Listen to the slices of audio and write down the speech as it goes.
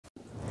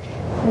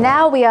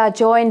Now we are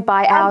joined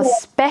by our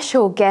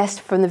special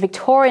guest from the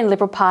Victorian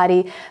Liberal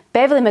Party,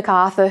 Beverley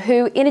McArthur,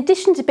 who, in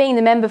addition to being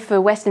the member for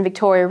Western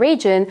Victoria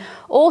Region,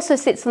 also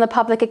sits on the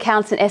Public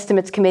Accounts and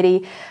Estimates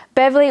Committee.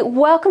 Beverley,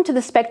 welcome to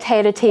the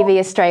Spectator TV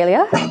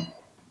Australia.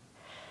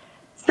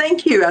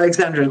 Thank you,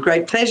 Alexandra.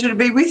 Great pleasure to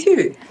be with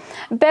you.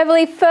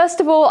 Beverley, first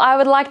of all, I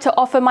would like to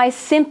offer my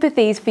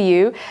sympathies for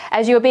you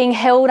as you're being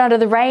held under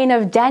the reign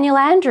of Daniel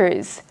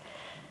Andrews.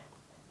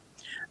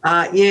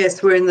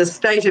 Yes, we're in the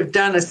state of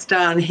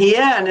Danistan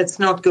here and it's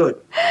not good.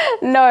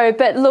 No,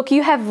 but look,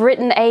 you have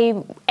written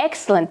an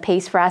excellent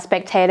piece for our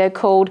Spectator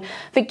called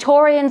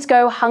Victorians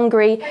Go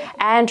Hungry,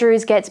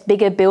 Andrews Gets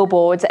Bigger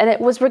Billboards, and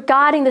it was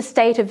regarding the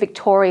state of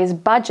Victoria's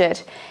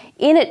budget.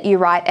 In it, you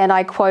write, and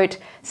I quote,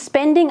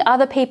 "Spending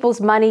other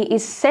people's money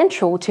is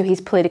central to his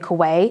political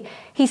way.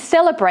 He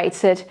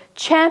celebrates it,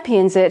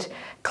 champions it,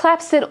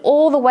 claps it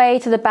all the way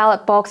to the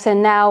ballot box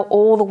and now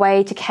all the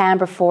way to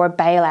Canberra for a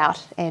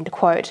bailout," end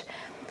quote.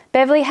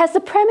 Beverley, has the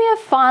Premier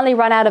finally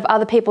run out of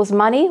other people's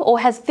money, or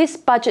has this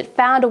budget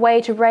found a way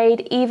to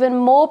raid even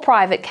more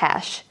private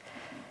cash?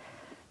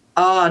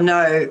 Oh,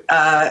 no.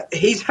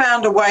 He's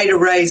found a way to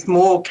raise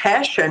more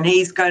cash and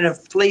he's going to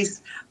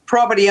fleece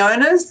property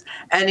owners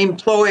and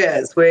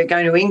employers. We're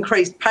going to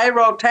increase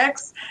payroll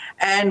tax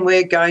and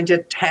we're going to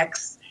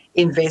tax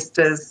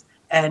investors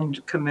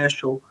and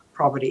commercial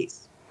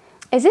properties.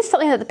 Is this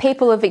something that the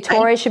people of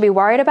Victoria should be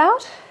worried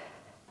about?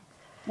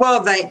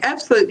 Well, they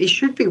absolutely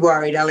should be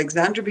worried,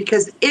 Alexandra,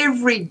 because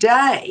every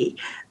day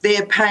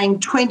they're paying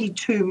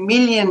 $22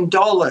 million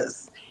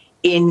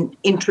in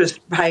interest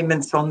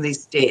payments on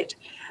this debt.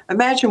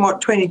 Imagine what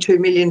 $22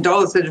 million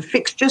would have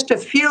fixed just a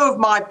few of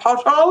my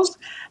potholes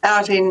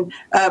out in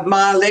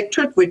my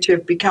electorate, which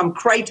have become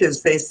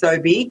craters, they're so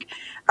big.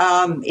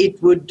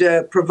 It would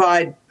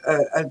provide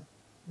a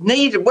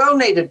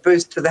well-needed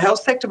boost to the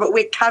health sector, but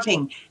we're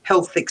cutting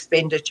health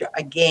expenditure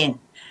again.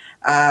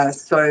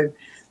 So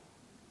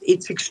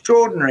it's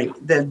extraordinary.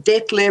 The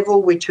debt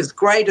level, which is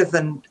greater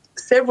than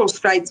several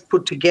states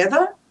put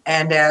together,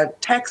 and our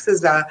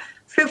taxes are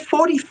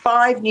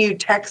 45 new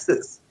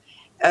taxes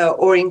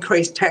or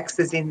increased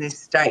taxes in this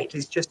state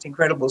is just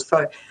incredible.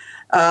 So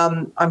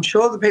I'm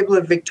sure the people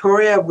of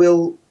Victoria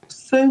will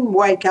soon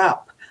wake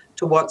up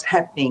to what's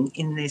happening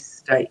in this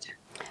state.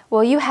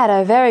 Well, you had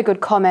a very good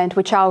comment,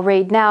 which I'll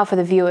read now for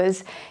the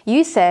viewers.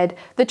 You said,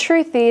 "The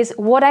truth is,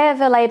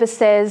 whatever Labor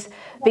says,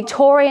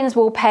 Victorians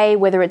will pay,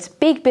 whether it's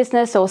big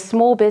business or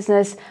small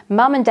business,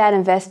 mum and dad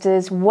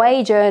investors,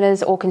 wage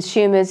earners or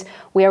consumers,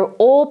 we are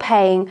all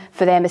paying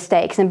for their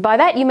mistakes." And by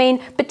that you mean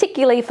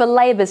particularly for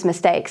Labor's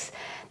mistakes.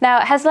 Now,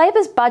 has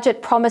Labor's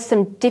budget promised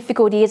some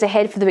difficult years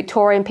ahead for the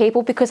Victorian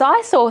people? Because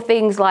I saw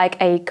things like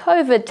a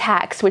COVID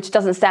tax, which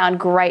doesn't sound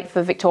great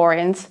for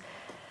Victorians.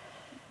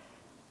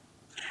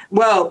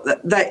 Well,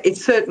 it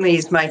certainly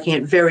is making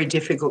it very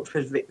difficult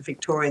for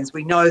Victorians.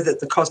 We know that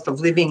the cost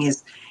of living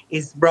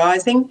is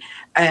rising,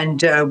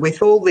 and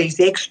with all these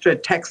extra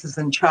taxes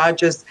and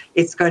charges,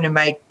 it's going to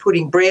make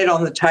putting bread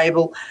on the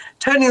table.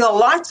 Turning the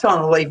lights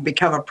on will even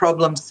become a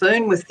problem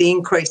soon with the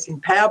increase in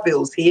power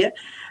bills here,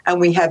 and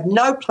we have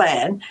no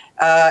plan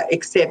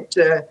except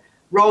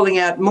rolling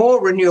out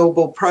more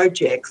renewable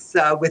projects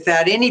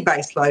without any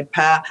baseload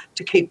power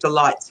to keep the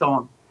lights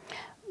on.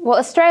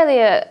 Well,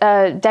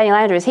 Daniel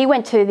Andrews, he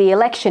went to the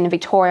election in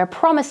Victoria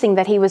promising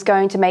that he was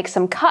going to make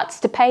some cuts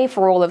to pay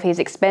for all of his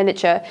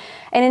expenditure.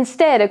 And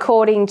instead,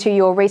 according to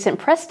your recent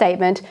press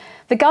statement,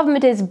 the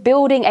government is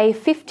building a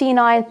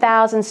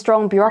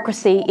 59,000-strong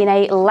bureaucracy in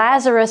a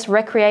Lazarus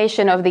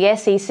recreation of the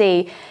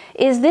SEC.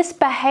 Is this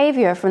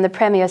behaviour from the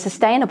Premier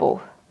sustainable?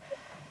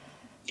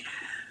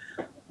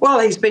 Well,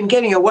 he's been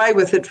getting away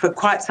with it for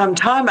quite some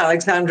time,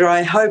 Alexandra.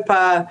 I hope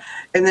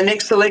in the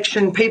next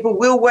election people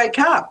will wake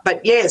up.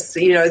 But yes,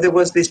 you know, there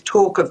was this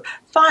talk of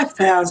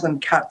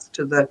 5,000 cuts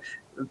to the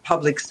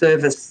public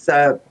service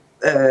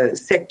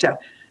sector,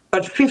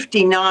 but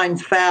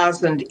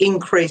 59,000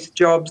 increased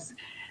jobs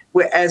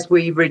as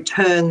we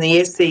return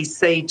the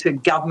SEC to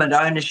government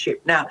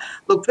ownership. Now,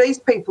 look, these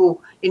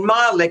people in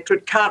my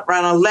electorate can't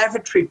run a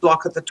lavatory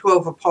block at the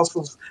 12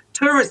 Apostles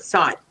tourist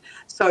site.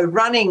 So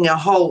running a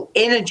whole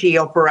energy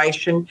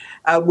operation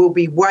will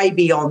be way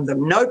beyond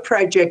them. No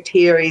project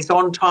here is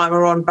on time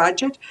or on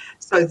budget.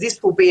 So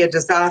this will be a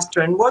disaster.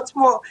 And what's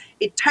more,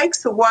 it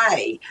takes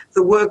away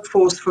the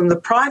workforce from the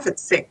private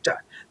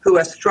sector who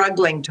are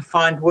struggling to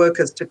find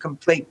workers to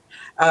complete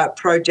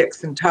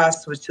projects and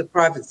tasks which the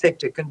private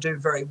sector can do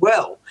very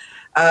well.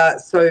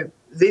 So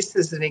this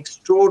is an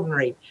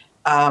extraordinary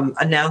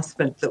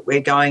announcement that we're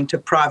going to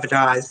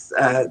privatise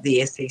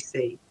the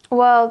SEC.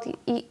 Well,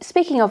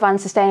 speaking of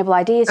unsustainable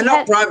ideas...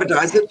 Not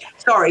privatise it,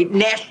 sorry,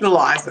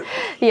 nationalise it.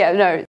 Yeah, no.